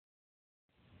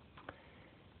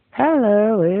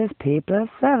Hello, it's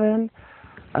P+7,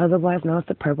 otherwise known as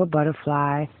the Purple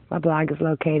Butterfly. My blog is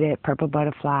located at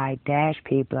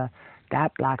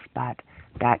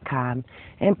purplebutterfly-people.blogspot.com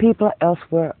and people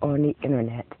elsewhere on the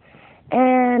internet.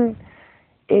 And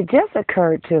it just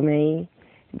occurred to me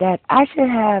that I should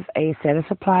have a set of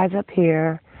supplies up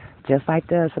here, just like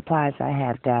the supplies I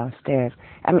have downstairs.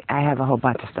 I mean, I have a whole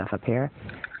bunch of stuff up here.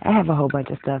 I have a whole bunch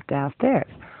of stuff downstairs.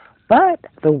 But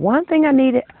the one thing I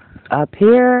needed up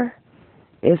here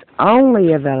is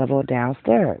only available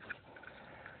downstairs.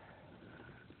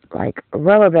 Like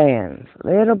rubber bands,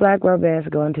 little black rubber bands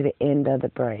going to the end of the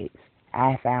braids.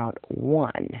 I found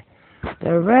one.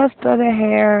 The rest of the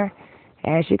hair,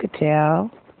 as you could tell,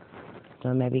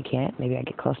 so maybe you can't, maybe I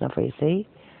get close enough for you to see,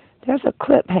 there's a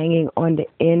clip hanging on the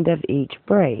end of each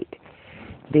braid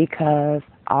because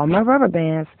all my rubber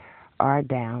bands are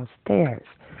downstairs.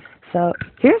 So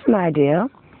here's an idea.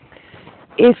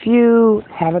 If you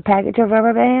have a package of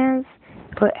rubber bands,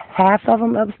 put half of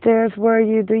them upstairs where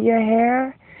you do your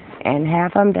hair and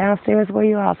half of them downstairs where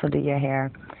you also do your hair.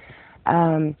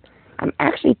 I'm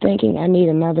actually thinking I need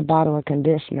another bottle of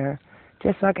conditioner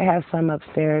just so I can have some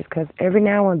upstairs because every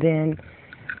now and then,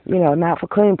 you know, not for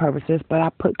cleaning purposes, but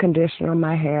I put conditioner on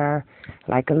my hair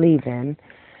like a leave-in.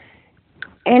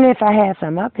 And if I had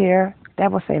some up here, that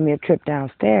will save me a trip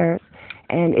downstairs.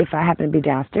 And if I happen to be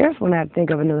downstairs when I think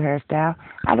of a new hairstyle,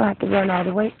 I don't have to run all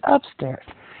the way upstairs.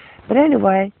 But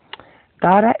anyway,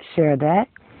 thought I'd share that.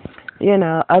 You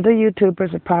know, other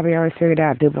YouTubers have probably already figured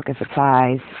out duplicate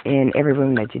supplies in every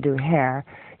room that you do hair.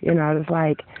 You know, it's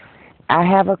like I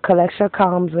have a collection of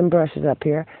combs and brushes up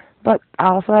here, but I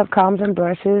also have combs and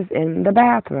brushes in the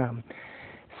bathroom.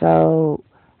 So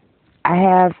I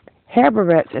have hair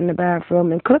barrettes in the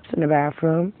bathroom and clips in the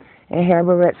bathroom, and hair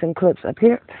barrettes and clips up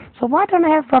here. So why don't I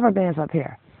have rubber bands up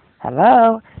here?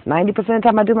 Hello? 90% of the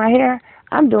time I do my hair,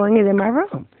 I'm doing it in my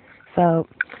room. So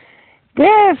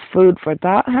there's food for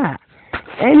thought, huh?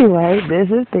 Anyway, this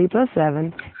is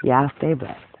P+7. Y'all stay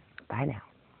blessed. Bye now.